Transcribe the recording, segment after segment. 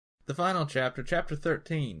The final chapter, chapter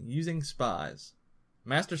 13, Using Spies.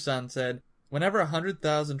 Master Sun said, "Whenever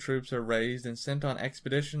 100,000 troops are raised and sent on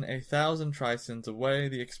expedition 1,000 trisons away,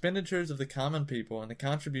 the expenditures of the common people and the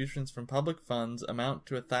contributions from public funds amount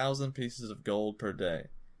to 1,000 pieces of gold per day.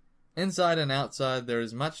 Inside and outside there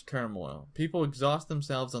is much turmoil. People exhaust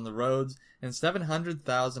themselves on the roads, and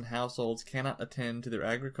 700,000 households cannot attend to their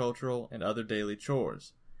agricultural and other daily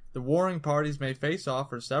chores. The warring parties may face off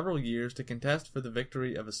for several years to contest for the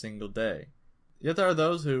victory of a single day. Yet there are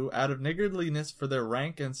those who, out of niggardliness for their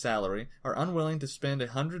rank and salary, are unwilling to spend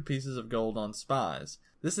 100 pieces of gold on spies.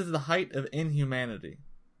 This is the height of inhumanity.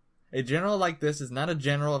 A general like this is not a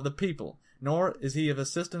general of the people, nor is he of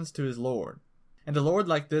assistance to his lord. And a lord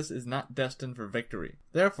like this is not destined for victory.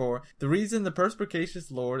 Therefore, the reason the perspicacious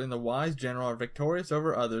lord and the wise general are victorious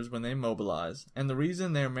over others when they mobilize, and the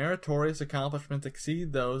reason their meritorious accomplishments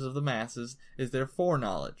exceed those of the masses, is their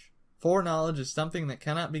foreknowledge. Foreknowledge is something that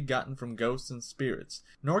cannot be gotten from ghosts and spirits,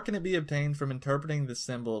 nor can it be obtained from interpreting the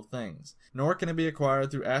symbol of things, nor can it be acquired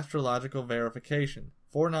through astrological verification.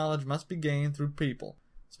 Foreknowledge must be gained through people,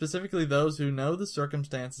 specifically those who know the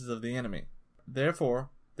circumstances of the enemy. Therefore,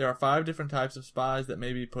 there are 5 different types of spies that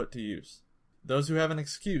may be put to use. Those who have an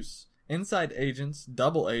excuse, inside agents,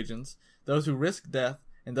 double agents, those who risk death,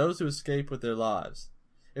 and those who escape with their lives.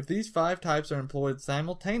 If these 5 types are employed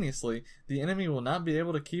simultaneously, the enemy will not be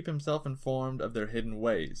able to keep himself informed of their hidden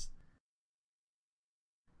ways.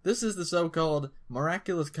 This is the so-called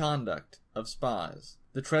miraculous conduct of spies,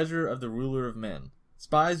 the treasure of the ruler of men.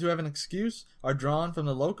 Spies who have an excuse are drawn from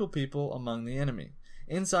the local people among the enemy.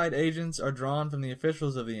 Inside agents are drawn from the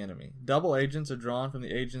officials of the enemy. Double agents are drawn from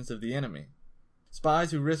the agents of the enemy.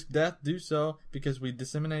 Spies who risk death do so because we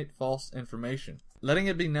disseminate false information, letting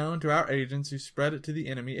it be known to our agents who spread it to the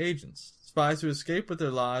enemy agents. Spies who escape with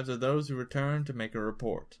their lives are those who return to make a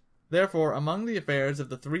report. Therefore, among the affairs of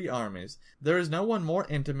the 3 armies, there is no one more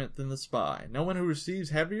intimate than the spy, no one who receives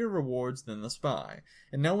heavier rewards than the spy,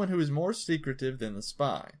 and no one who is more secretive than the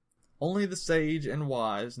spy. Only the sage and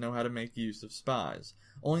wise know how to make use of spies.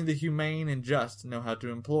 Only the humane and just know how to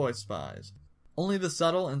employ spies. Only the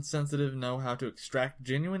subtle and sensitive know how to extract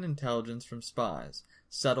genuine intelligence from spies.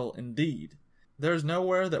 Subtle indeed. There is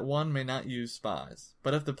nowhere that one may not use spies.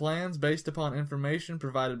 But if the plans based upon information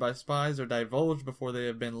provided by spies are divulged before they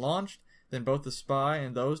have been launched, then both the spy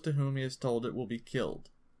and those to whom he has told it will be killed.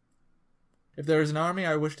 If there is an army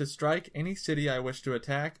I wish to strike, any city I wish to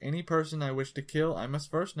attack, any person I wish to kill, I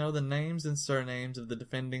must first know the names and surnames of the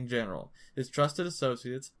defending general, his trusted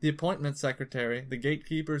associates, the appointment secretary, the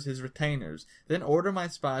gatekeepers, his retainers, then order my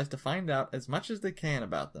spies to find out as much as they can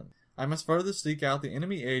about them. I must further seek out the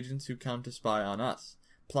enemy agents who come to spy on us,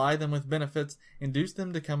 ply them with benefits, induce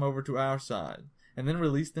them to come over to our side, and then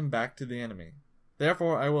release them back to the enemy.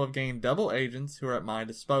 Therefore I will have gained double agents who are at my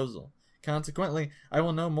disposal. Consequently, I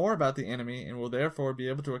will know more about the enemy and will therefore be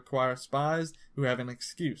able to acquire spies who have an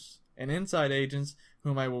excuse, and inside agents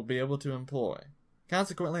whom I will be able to employ.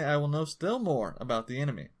 Consequently, I will know still more about the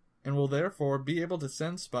enemy, and will therefore be able to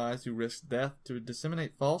send spies who risk death to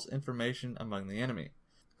disseminate false information among the enemy.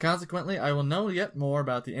 Consequently, I will know yet more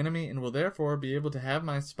about the enemy and will therefore be able to have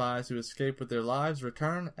my spies who escape with their lives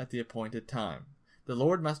return at the appointed time. The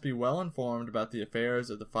Lord must be well informed about the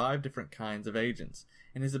affairs of the 5 different kinds of agents,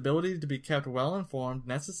 and his ability to be kept well informed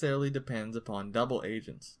necessarily depends upon double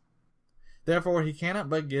agents. Therefore he cannot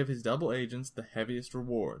but give his double agents the heaviest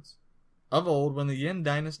rewards. Of old, when the Yin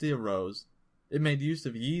dynasty arose, it made use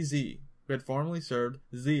of Yi Zi, who had formerly served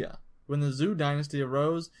Xia. When the Zhou dynasty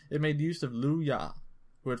arose, it made use of Lu Ya,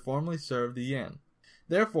 who had formerly served the Yin.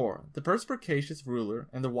 Therefore, the perspicacious ruler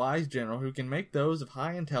and the wise general who can make those of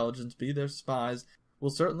high intelligence be their spies will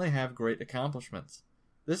certainly have great accomplishments.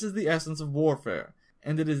 This is the essence of warfare,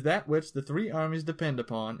 and it is that which the 3 armies depend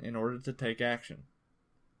upon in order to take action.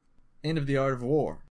 End of The Art of War.